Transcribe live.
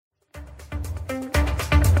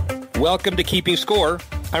Welcome to Keeping Score.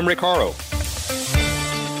 I'm Rick Horrow.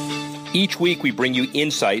 Each week we bring you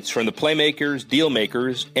insights from the playmakers, deal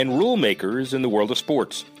makers, and rule makers in the world of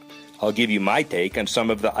sports. I'll give you my take on some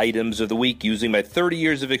of the items of the week using my 30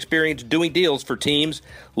 years of experience doing deals for teams,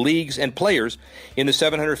 leagues, and players in the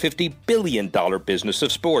 $750 billion business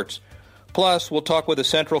of sports. Plus, we'll talk with a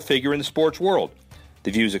central figure in the sports world.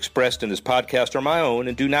 The views expressed in this podcast are my own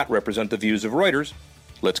and do not represent the views of Reuters.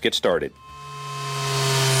 Let's get started.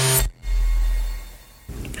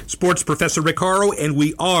 Sports Professor Rick Horrow, and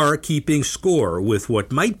we are keeping score with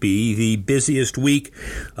what might be the busiest week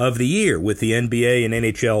of the year, with the NBA and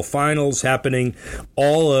NHL finals happening,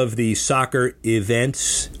 all of the soccer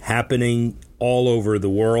events happening all over the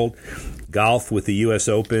world, golf with the U.S.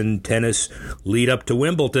 Open, tennis, lead up to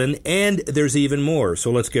Wimbledon, and there's even more.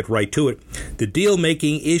 So let's get right to it. The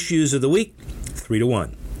deal-making issues of the week,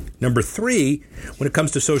 3-1. Number 3, when it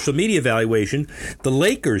comes to social media valuation, the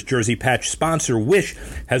Lakers jersey patch sponsor Wish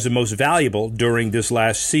has the most valuable during this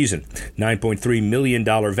last season. $9.3 million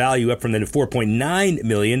value, up from the $4.9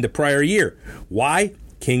 million the prior year. Why?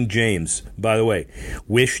 King James. By the way,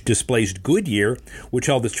 Wish displaced Goodyear, which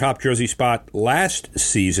held the top jersey spot last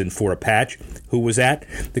season for a patch, who was at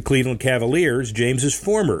the Cleveland Cavaliers, James's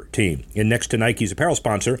former team. And next to Nike's apparel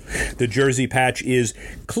sponsor, the jersey patch is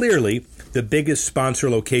clearly the biggest sponsor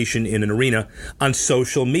location in an arena on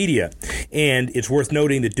social media. And it's worth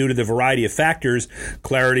noting that due to the variety of factors,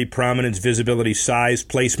 clarity, prominence, visibility, size,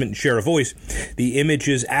 placement, and share of voice, the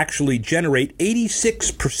images actually generate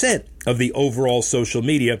 86% of the overall social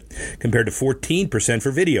media, compared to 14%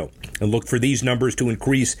 for video. And look for these numbers to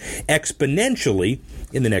increase exponentially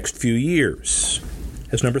in the next few years.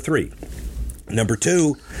 That's number 3. Number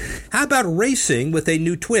 2, how about racing with a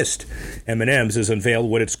new twist? M&M's has unveiled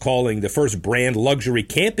what it's calling the first brand luxury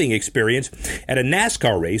camping experience at a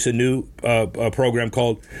NASCAR race, a new program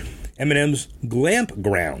called M&M's Glamp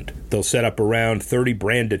Ground. They'll set up around 30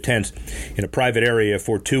 branded tents in a private area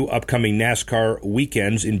for 2 upcoming NASCAR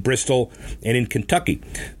weekends in Bristol and in Kentucky.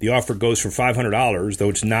 The offer goes for $500, though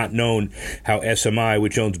it's not known how SMI,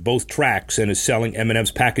 which owns both tracks and is selling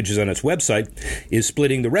M&M's packages on its website, is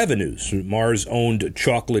splitting the revenues. Mars-owned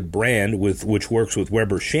chocolate brand, which works with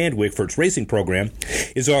Weber Shandwick for its racing program,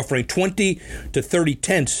 is offering 20 to 30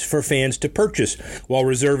 tents for fans to purchase, while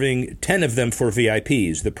reserving 10 of them for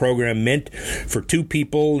VIPs. The program meant for 2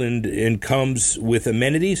 people and comes with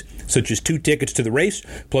amenities such as 2 tickets to the race,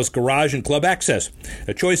 plus garage and club access,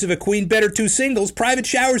 a choice of a queen bed or 2 singles, private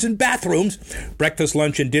showers and bathrooms, breakfast,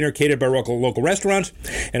 lunch, and dinner catered by local restaurants,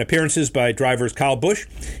 and appearances by drivers Kyle Busch,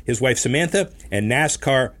 his wife Samantha, and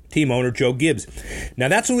NASCAR team owner Joe Gibbs. Now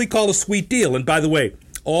that's what we call a sweet deal. And by the way,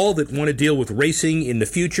 all that want to deal with racing in the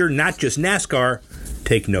future, not just NASCAR,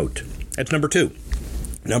 take note. That's number 2.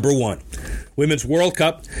 Number 1. Women's World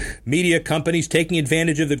Cup, media companies taking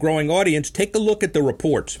advantage of the growing audience. Take a look at the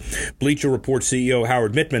reports. Bleacher Report CEO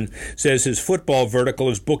Howard Mittman says his football vertical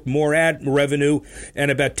has booked more ad revenue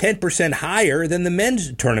and about 10% higher than the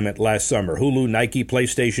men's tournament last summer. Hulu, Nike,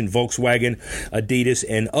 PlayStation, Volkswagen, Adidas,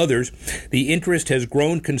 and others. The interest has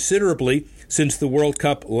grown considerably since the World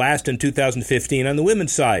Cup last in 2015 on the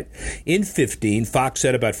women's side. In 15, Fox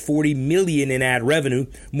said about $40 million in ad revenue,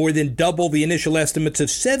 more than double the initial estimates of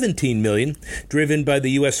 $17 million, driven by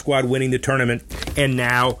the U.S. squad winning the tournament, and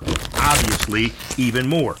now, obviously, even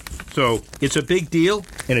more. So it's a big deal,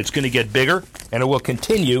 and it's going to get bigger, and it will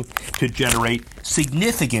continue to generate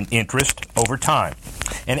significant interest over time.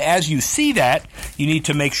 And as you see that, you need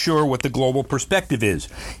to make sure what the global perspective is.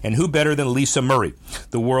 And who better than Lisa Murray,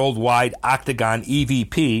 the worldwide Octagon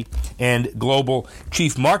EVP and Global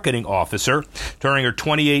Chief Marketing Officer, during her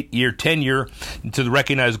 28-year tenure to the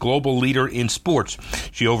recognized global leader in sports.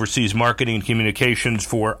 She oversees marketing and communications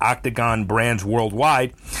for Octagon brands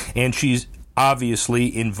worldwide, and she's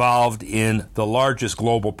obviously involved in the largest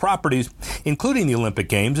global properties, including the Olympic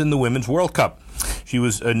Games and the Women's World Cup. She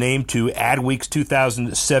was named to Adweek's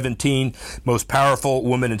 2017 Most Powerful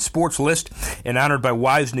Women in Sports list and honored by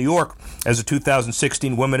Wives New York as a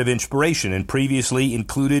 2016 Women of Inspiration, and previously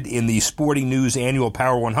included in the Sporting News Annual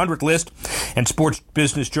Power 100 list and Sports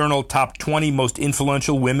Business Journal Top 20 Most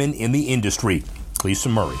Influential Women in the Industry. Lisa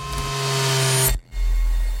Murray.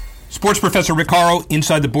 Sports Professor Rick Horrow,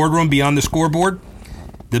 inside the boardroom, beyond the scoreboard.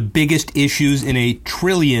 The biggest issues in a $1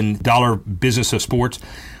 trillion business of sports.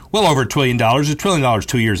 Well over $1 trillion. It was $1 trillion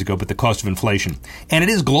 2 years ago, but the cost of inflation. And it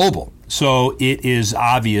is global. So it is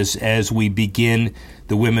obvious as we begin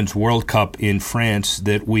the Women's World Cup in France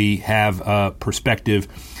that we have a perspective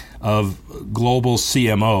of global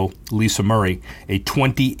CMO Lisa Murray, a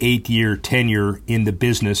 28-year tenure in the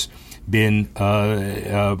business, been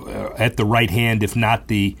at the right hand, if not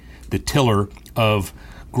the tiller of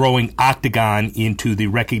growing Octagon into the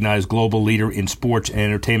recognized global leader in sports and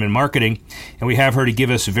entertainment marketing. And we have her to give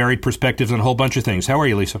us varied perspectives on a whole bunch of things. How are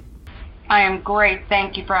you, Lisa? I am great.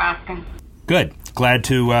 Thank you for asking. Good. Glad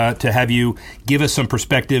to have you give us some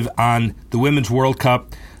perspective on the Women's World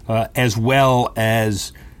Cup, as well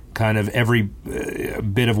as kind of every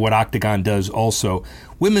bit of what Octagon does also.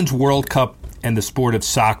 Women's World Cup and the sport of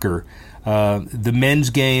soccer. The men's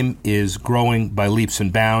game is growing by leaps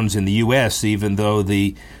and bounds in the U.S., even though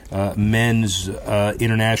the men's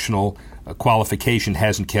international qualification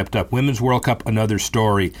hasn't kept up. Women's World Cup, another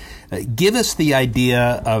story. Give us the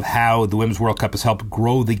idea of how the Women's World Cup has helped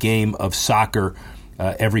grow the game of soccer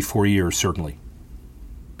every 4 years, certainly.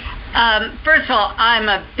 First of all, I'm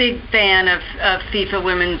a big fan of FIFA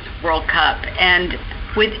Women's World Cup, and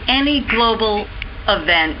with any global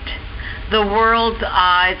event, the world's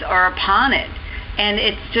eyes are upon it. And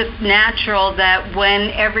it's just natural that when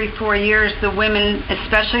every 4 years the women,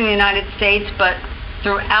 especially in the United States, but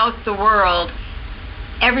throughout the world,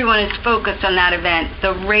 everyone is focused on that event.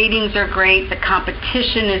 The ratings are great, the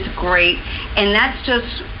competition is great, and that's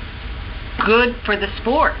just good for the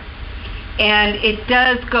sport. And it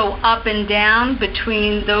does go up and down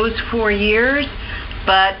between those 4 years,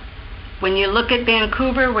 but when you look at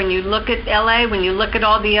Vancouver, when you look at LA, when you look at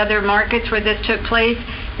all the other markets where this took place,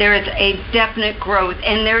 there is a definite growth.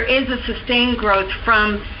 And there is a sustained growth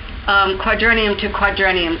from quadrennium to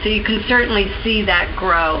quadrennium. So you can certainly see that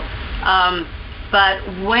grow. But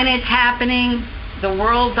when it's happening, the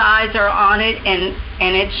world's eyes are on it,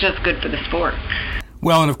 and it's just good for the sport.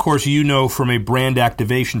 Well, and of course, you know, from a brand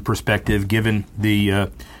activation perspective, given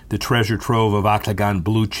the treasure trove of Octagon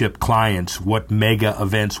blue chip clients, what mega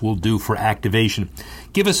events will do for activation.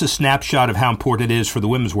 Give us a snapshot of how important it is for the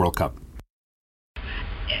Women's World Cup.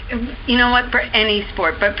 You know what, for any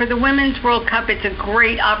sport, but for the Women's World Cup, it's a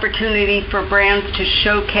great opportunity for brands to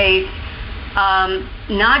showcase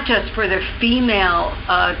not just for their female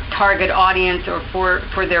target audience or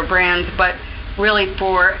for their brands, but really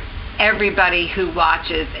for everybody who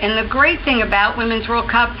watches. And the great thing about Women's World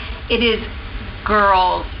Cup, it is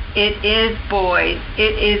girls, it is boys,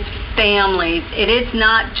 it is families. It is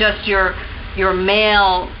not just your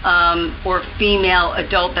male or female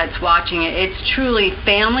adult that's watching it. It's truly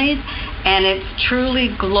families, and it's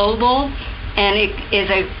truly global, and it is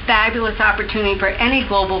a fabulous opportunity for any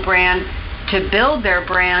global brand to build their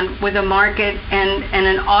brand with a market and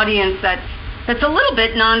an audience that's a little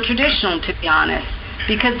bit non-traditional, to be honest,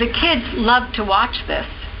 because the kids love to watch this.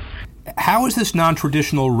 How is this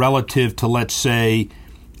non-traditional relative to, let's say,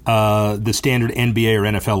 the standard NBA or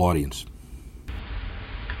NFL audience?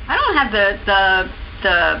 I don't have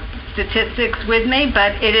the statistics with me,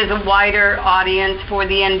 but it is a wider audience for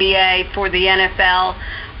the NBA, for the NFL.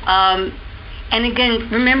 And again,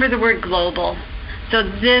 remember the word global. So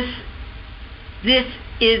this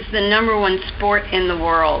is the number one sport in the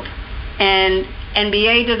world. And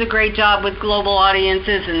NBA does a great job with global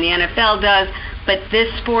audiences, and the NFL does, but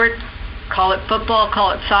this sport, call it football,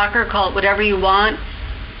 call it soccer, call it whatever you want,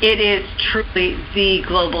 it is truly the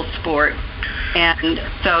global sport. And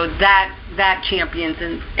so that champions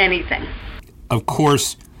in anything. Of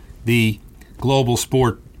course, the global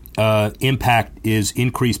sport impact is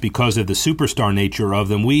increased because of the superstar nature of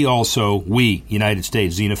them. We, United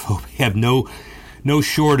States, xenophobe, have no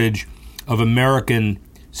shortage of American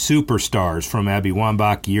superstars, from Abby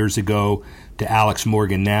Wambach years ago to Alex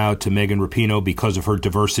Morgan now to Megan Rapinoe, because of her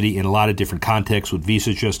diversity in a lot of different contexts, what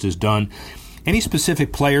Visa just has done. Any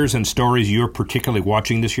specific players and stories you're particularly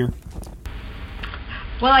watching this year?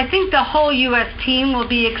 Well, I think the whole U.S. team will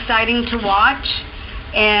be exciting to watch,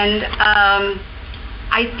 and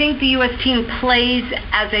I think the U.S. team plays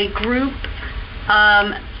as a group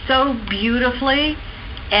so beautifully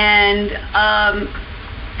and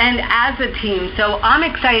as a team. So I'm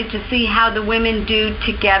excited to see how the women do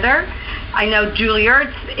together. I know Julie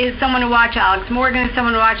Ertz is someone to watch, Alex Morgan is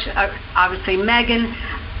someone to watch, obviously Megan,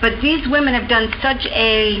 but these women have done such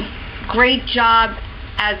a great job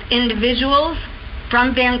as individuals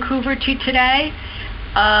from Vancouver to today,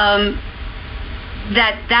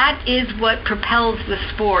 that is what propels the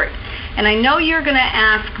sport. And I know you're going to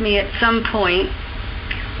ask me at some point,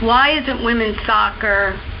 why isn't women's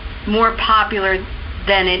soccer more popular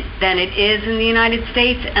than it is in the United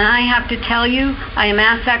States? And I have to tell you, I am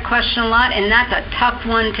asked that question a lot, and that's a tough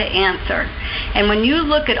one to answer. And when you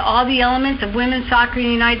look at all the elements of women's soccer in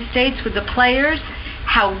the United States with the players,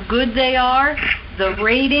 how good they are, the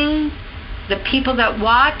ratings, the people that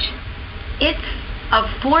watch, it's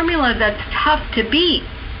a formula that's tough to beat.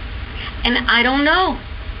 And I don't know.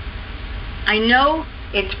 I know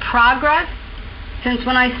it's progress since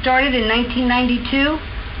when I started in 1992.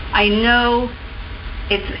 I know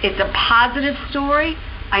it's a positive story.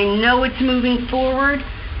 I know it's moving forward,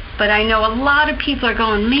 but I know a lot of people are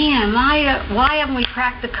going, man, why haven't we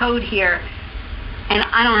cracked the code here? And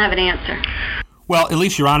I don't have an answer. Well, at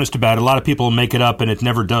least you're honest about it. A lot of people make it up, and it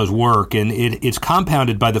never does work. And it's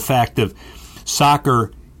compounded by the fact of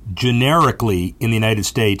soccer generically in the United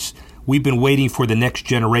States. We've been waiting for the next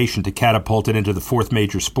generation to catapult it into the fourth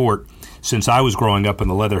major sport since I was growing up in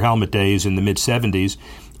the leather helmet days in the mid-'70s.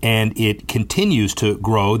 And it continues to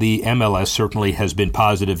grow. The MLS certainly has been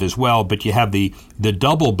positive as well, but you have the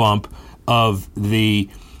double bump of the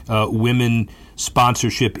women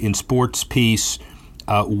sponsorship in sports piece.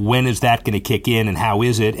 When is that going to kick in, and how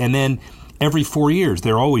is it? And then every 4 years,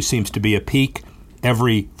 there always seems to be a peak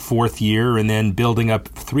every fourth year, and then building up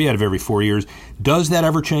 3 out of every 4 years. Does that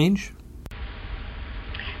ever change?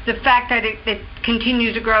 The fact that it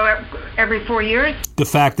continues to grow every 4 years? The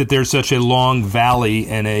fact that there's such a long valley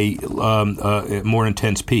and a more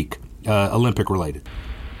intense peak, Olympic-related.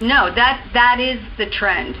 No, that is the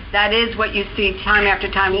trend. That is what you see time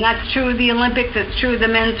after time. And that's true of the Olympics. It's true of the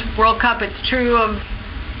Men's World Cup. It's true of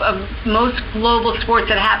most global sports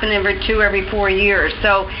that happen every 4 years.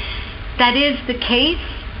 So that is the case,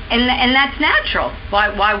 and that's natural.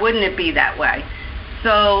 Why wouldn't it be that way?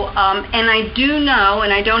 So, and I do know,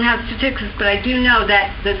 and I don't have statistics, but I do know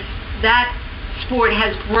that that sport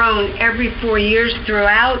has grown every 4 years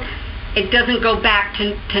throughout. It doesn't go back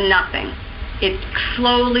to nothing. It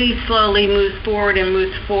slowly moves forward and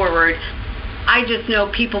moves forward. I just know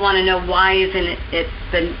people want to know why isn't it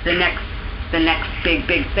the next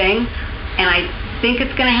big thing, and I think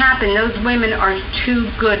it's going to happen. Those women are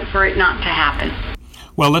too good for it not to happen.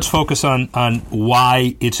 Well, let's focus on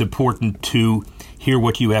why it's important to hear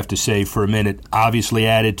what you have to say for a minute. Obviously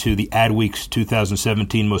added to the Adweek's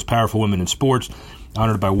 2017 Most Powerful Women in Sports,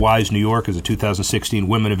 honored by Wise New York as a 2016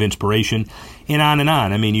 Women of Inspiration, and on and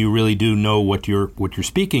on. I mean, you really do know what you're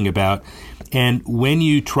speaking about. And when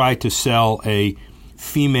you try to sell a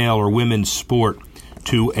female or women's sport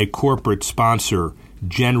to a corporate sponsor,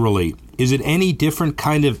 generally, is it any different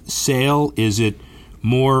kind of sale? Is it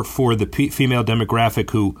more for the female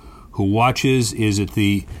demographic who watches? Is it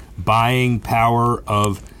the buying power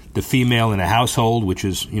of the female in a household, which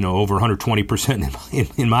is over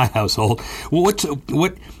 120% in my household? Well, what's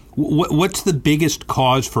the biggest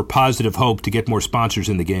cause for positive hope to get more sponsors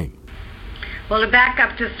in the game? Well, to back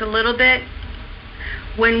up just a little bit,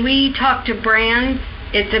 when we talk to brands,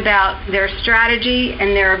 it's about their strategy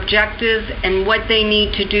and their objectives and what they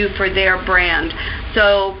need to do for their brand.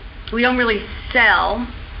 So we don't really sell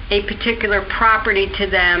a particular property to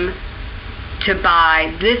them to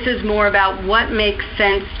buy. This is more about what makes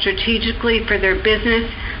sense strategically for their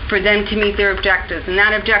business, for them to meet their objectives. And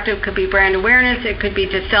that objective could be brand awareness, it could be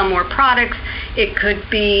to sell more products, it could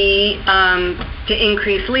be to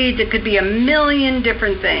increase leads, it could be a million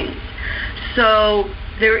different things. So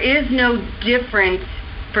there is no difference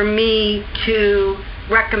for me to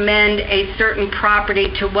recommend a certain property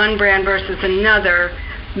to one brand versus another,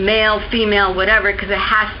 male, female, whatever, because it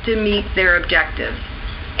has to meet their objectives.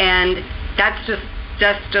 And that's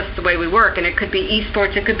just the way we work. And it could be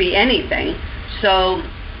esports, it could be anything. So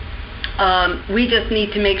we just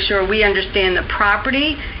need to make sure we understand the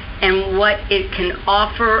property and what it can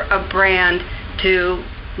offer a brand to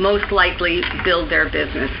most likely build their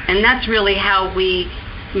business. And that's really how we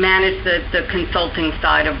manage the consulting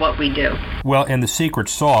side of what we do. Well, and the secret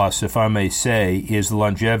sauce, if I may say, is the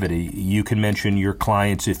longevity. You can mention your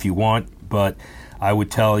clients if you want, but I would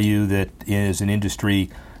tell you that as an industry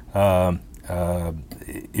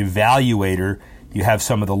evaluator, you have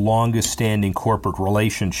some of the longest standing corporate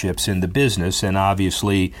relationships in the business, and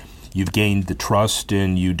obviously you've gained the trust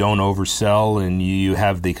and you don't oversell, and you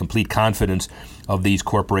have the complete confidence of these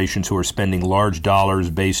corporations who are spending large dollars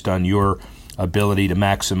based on your ability to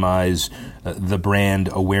maximize the brand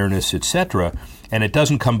awareness, etc. And it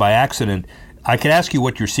doesn't come by accident. I could ask you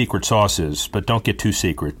what your secret sauce is, but don't get too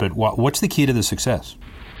secret. But what's the key to the success?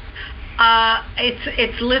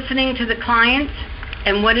 It's listening to the clients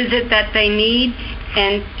and what is it that they need,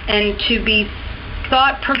 and to be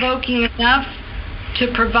thought-provoking enough to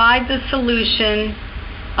provide the solution.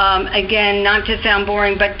 Again, not to sound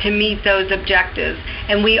boring, but to meet those objectives.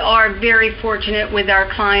 And we are very fortunate with our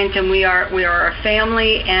clients, and we are a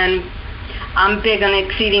family, and I'm big on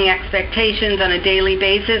exceeding expectations on a daily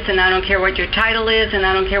basis, and I don't care what your title is, and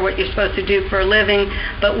I don't care what you're supposed to do for a living,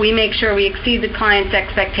 but we make sure we exceed the client's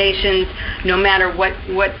expectations no matter what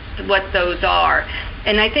those are.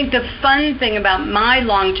 And I think the fun thing about my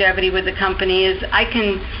longevity with the company is I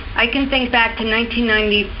can I can think back to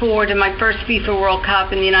 1994 to my first FIFA World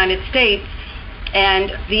Cup in the United States,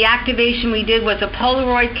 and the activation we did was a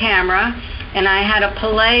Polaroid camera, and I had a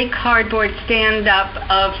Pelé cardboard stand-up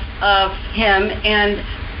of him, and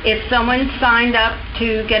if someone signed up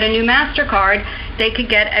to get a new MasterCard, they could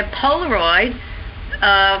get a Polaroid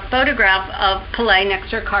photograph of Pelé next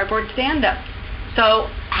to a cardboard stand-up. So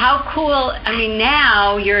how cool, I mean,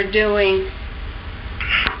 now you're doing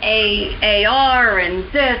AR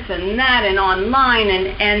and this and that and online,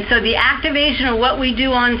 and so the activation of what we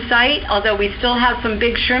do on site, although we still have some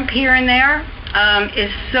big shrimp here and there,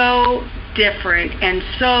 is so different and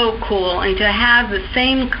so cool. And to have the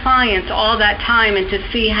same clients all that time and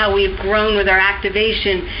to see how we've grown with our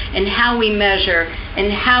activation and how we measure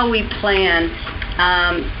and how we plan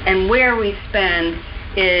and where we spend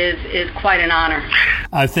is quite an honor.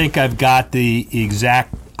 I think I've got the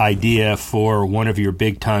exact idea for one of your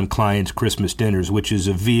big-time clients' Christmas dinners, which is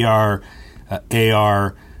a VR,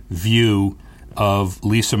 AR view of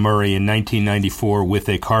Lisa Murray in 1994 with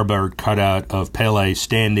a cardboard cutout of Pelé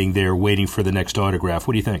standing there waiting for the next autograph.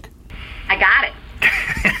 What do you think? I got it.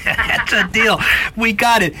 That's a deal. We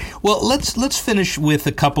got it. Well, let's finish with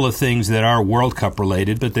a couple of things that are World Cup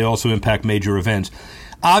related, but they also impact major events.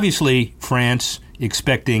 Obviously, France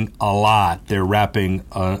expecting a lot. They're wrapping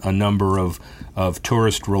a number of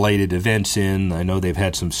tourist-related events in. I know they've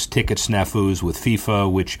had some ticket snafus with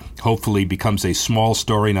FIFA, which hopefully becomes a small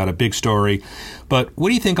story, not a big story. But what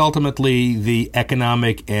do you think ultimately the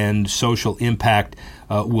economic and social impact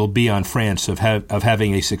will be on France of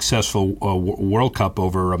having a successful World Cup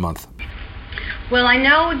over a month? Well, I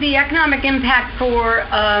know the economic impact for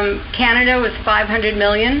Canada was $500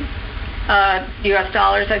 million U.S.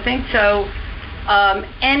 dollars, I think. So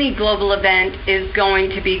any global event is going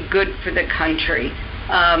to be good for the country.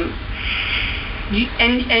 And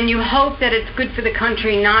you hope that it's good for the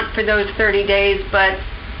country, not for those 30 days, but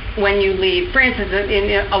when you leave. France is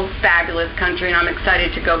a fabulous country, and I'm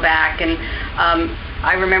excited to go back. And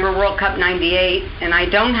I remember World Cup '98, and I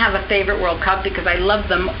don't have a favorite World Cup because I love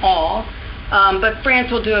them all. But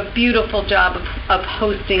France will do a beautiful job of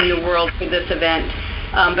hosting the world for this event.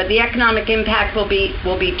 But the economic impact will be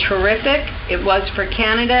terrific. It was for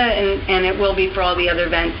Canada, and it will be for all the other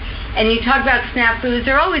events. And you talk about snafus.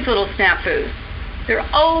 There are always little snafus.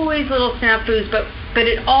 But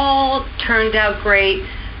it all turned out great.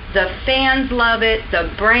 The fans love it.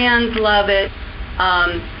 The brands love it.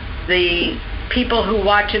 The people who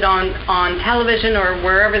watch it on television or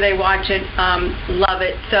wherever they watch it love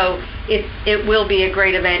it. So it will be a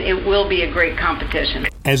great event. It will be a great competition.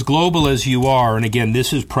 As global as you are, and again,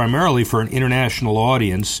 this is primarily for an international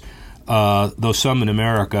audience, though some in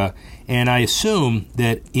America, and I assume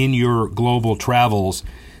that in your global travels,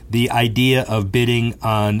 the idea of bidding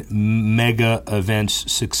on mega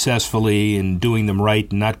events successfully and doing them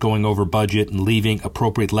right and not going over budget and leaving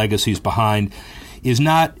appropriate legacies behind is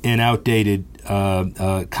not an outdated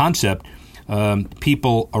concept.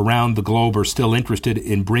 People around the globe are still interested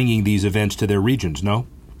in bringing these events to their regions, no?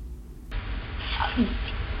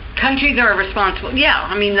 Countries are responsible. Yeah,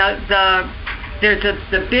 I mean,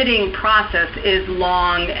 the bidding process is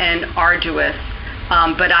long and arduous,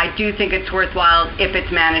 but I do think it's worthwhile if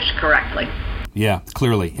it's managed correctly. Yeah,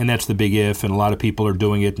 clearly, and that's the big if, and a lot of people are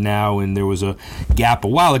doing it now, and there was a gap a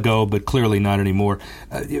while ago, but clearly not anymore.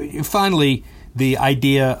 Finally, the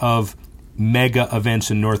idea of mega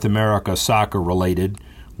events in North America, soccer related.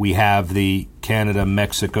 We have the Canada,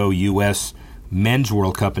 Mexico, U.S. Men's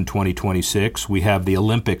World Cup in 2026. We have the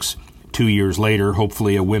Olympics 2 years later.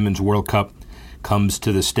 Hopefully a Women's World Cup comes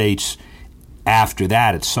to the States after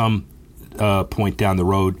that at some point down the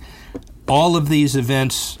road. All of these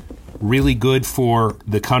events really good for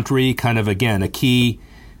the country, kind of, again, a key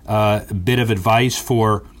bit of advice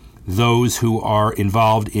for those who are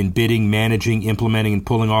involved in bidding, managing, implementing, and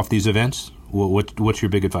pulling off these events? What's your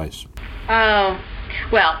big advice? Oh,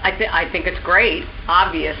 well, I think it's great,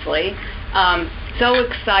 obviously. So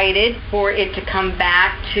excited for it to come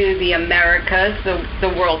back to the Americas, the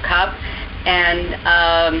World Cup. And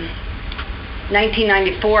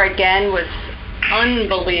 1994, again, was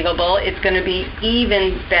unbelievable. It's going to be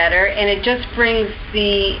even better. And it just brings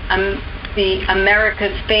the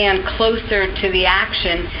America's fan closer to the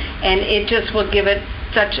action, and it just will give it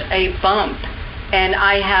such a bump. And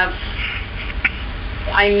I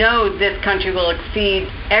know this country will exceed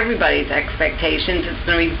everybody's expectations. It's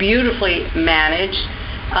going to be beautifully managed.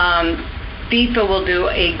 FIFA will do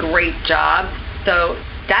a great job. So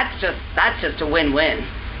that's just a win-win.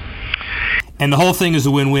 And the whole thing is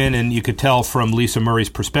a win-win, and you could tell from Lisa Murray's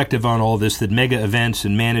perspective on all this that mega events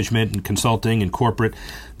and management and consulting and corporate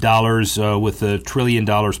dollars with a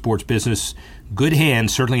trillion-dollar sports business, good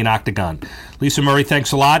hands, certainly an octagon. Lisa Murray,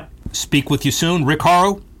 thanks a lot. Speak with you soon. Rick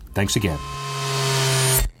Horrow, thanks again.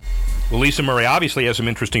 Well, Lisa Murray obviously has some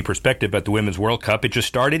interesting perspective about the Women's World Cup. It just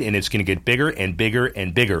started, and it's going to get bigger and bigger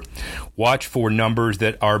and bigger. Watch for numbers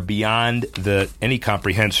that are beyond any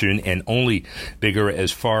comprehension and only bigger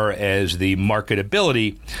as far as the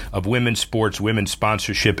marketability of women's sports, women's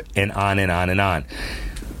sponsorship, and on and on and on.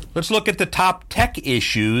 Let's look at the top tech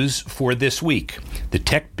issues for this week. The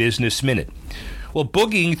Tech Business Minute. Well,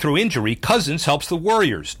 boogieing through injury, Cousins helps the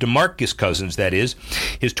Warriors. DeMarcus Cousins, that is.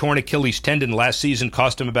 His torn Achilles tendon last season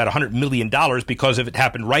cost him about $100 million because of it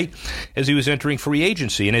happened right as he was entering free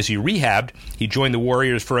agency. And as he rehabbed, he joined the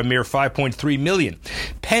Warriors for a mere $5.3 million.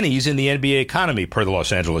 Pennies in the NBA economy, per the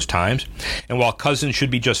Los Angeles Times. And while Cousins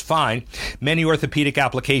should be just fine, many orthopedic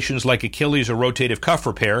applications like Achilles or rotator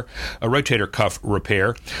cuff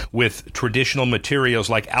repair with traditional materials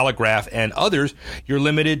like allograft and others, you're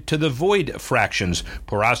limited to the void fraction,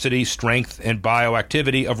 porosity, strength, and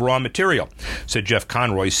bioactivity of raw material, said Jeff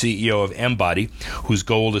Conroy, CEO of Embody, whose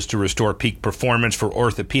goal is to restore peak performance for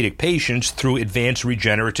orthopedic patients through advanced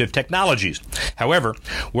regenerative technologies. However,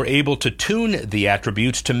 we're able to tune the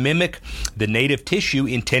attributes to mimic the native tissue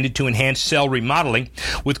intended to enhance cell remodeling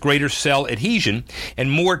with greater cell adhesion and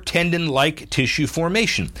more tendon-like tissue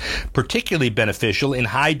formation, particularly beneficial in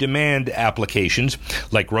high-demand applications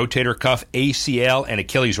like rotator cuff, ACL, and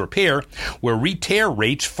Achilles repair, where re-tear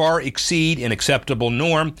rates far exceed an acceptable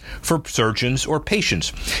norm for surgeons or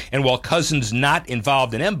patients. And while Cousins not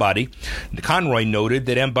involved in Embody, Conroy noted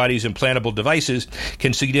that Embody's implantable devices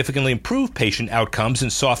can significantly improve patient outcomes in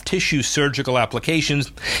soft tissue surgical applications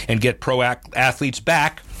and get pro athletes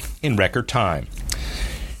back in record time.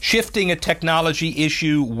 Shifting a technology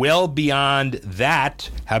issue well beyond that,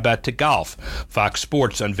 how about to golf? Fox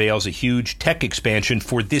Sports unveils a huge tech expansion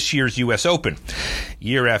for this year's U.S. Open.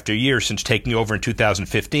 Year after year since taking over in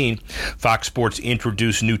 2015, Fox Sports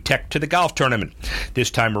introduced new tech to the golf tournament. This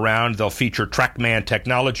time around, they'll feature TrackMan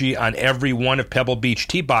technology on every one of Pebble Beach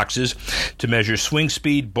tee boxes to measure swing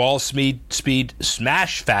speed, ball speed,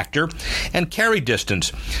 smash factor, and carry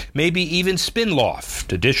distance, maybe even spin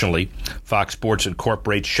loft. Additionally, Fox Sports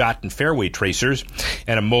incorporates shot and fairway tracers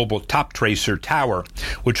and a mobile top tracer tower,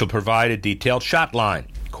 which will provide a detailed shot line.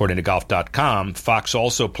 According to Golf.com, Fox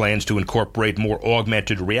also plans to incorporate more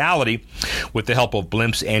augmented reality with the help of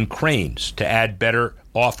blimps and cranes to add better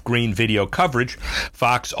off-green video coverage.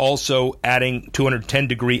 Fox also adding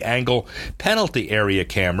 210-degree angle penalty area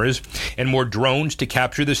cameras and more drones to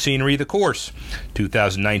capture the scenery of the course.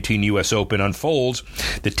 2019 U.S. Open unfolds.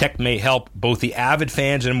 The tech may help both the avid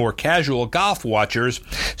fans and more casual golf watchers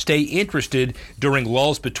stay interested during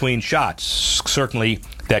lulls between shots. Certainly,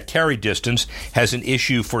 that carry distance has an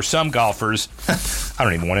issue for some golfers. I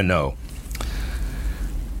don't even want to know.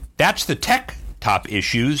 That's the tech top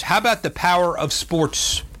issues. How about the power of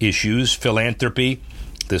sports issues, philanthropy,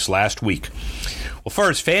 this last week? Well,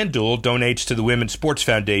 first, FanDuel donates to the Women's Sports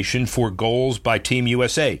Foundation for goals by Team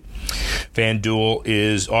USA. FanDuel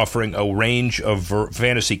is offering a range of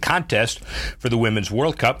fantasy contests for the Women's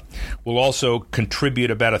World Cup. We'll also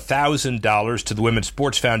contribute about $1,000 to the Women's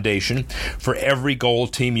Sports Foundation for every goal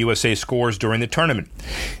Team USA scores during the tournament.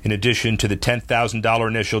 In addition to the $10,000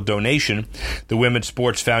 initial donation, the Women's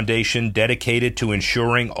Sports Foundation dedicated to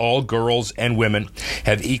ensuring all girls and women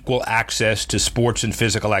have equal access to sports and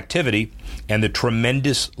physical activity and the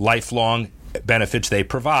tremendous lifelong benefits they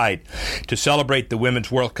provide. To celebrate the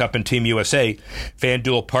Women's World Cup and Team USA,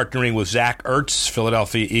 FanDuel partnering with Zach Ertz,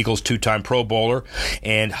 Philadelphia Eagles two-time Pro Bowler,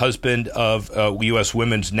 and husband of U.S.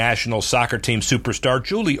 Women's National Soccer Team superstar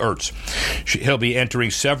Julie Ertz. He'll be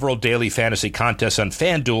entering several daily fantasy contests on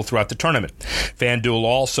FanDuel throughout the tournament. FanDuel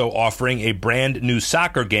also offering a brand new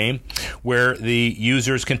soccer game where the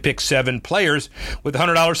users can pick 7 players with a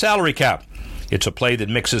 $100 salary cap. It's a play that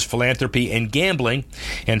mixes philanthropy and gambling,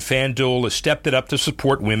 and FanDuel has stepped it up to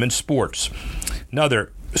support women's sports.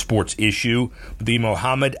 Another sports issue, the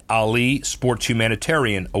Muhammad Ali Sports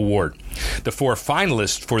Humanitarian Award. The 4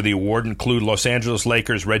 finalists for the award include Los Angeles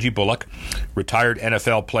Lakers' Reggie Bullock, retired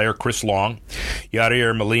NFL player Chris Long,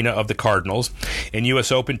 Yadier Molina of the Cardinals, and U.S.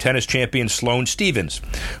 Open tennis champion Sloane Stephens.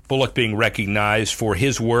 Bullock being recognized for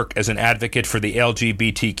his work as an advocate for the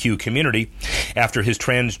LGBTQ community after his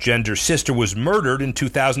transgender sister was murdered in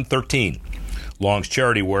 2013. Long's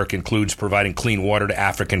charity work includes providing clean water to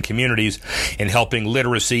African communities and helping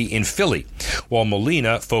literacy in Philly, while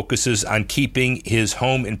Molina focuses on keeping his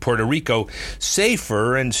home in Puerto Rico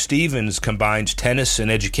safer, and Stevens combines tennis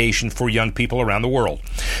and education for young people around the world.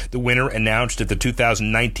 The winner announced at the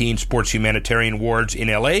 2019 Sports Humanitarian Awards in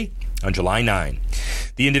L.A. on July 9.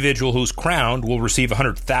 The individual who's crowned will receive a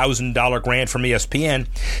 $100,000 grant from ESPN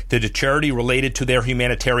to the charity related to their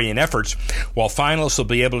humanitarian efforts, while finalists will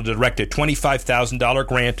be able to direct a $25,000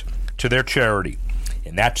 grant to their charity.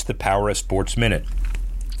 And that's the Power of Sports Minute.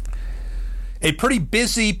 A pretty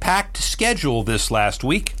busy, packed schedule this last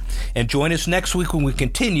week, and join us next week when we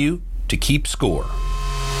continue to keep score.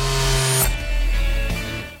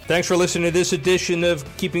 Thanks for listening to this edition of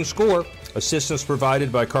Keeping Score. Assistance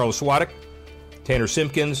provided by Carlos Waddick, Tanner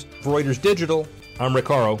Simpkins, Reuters Digital. I'm Rick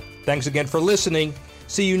Horrow. Thanks again for listening.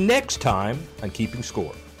 See you next time on Keeping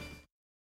Score.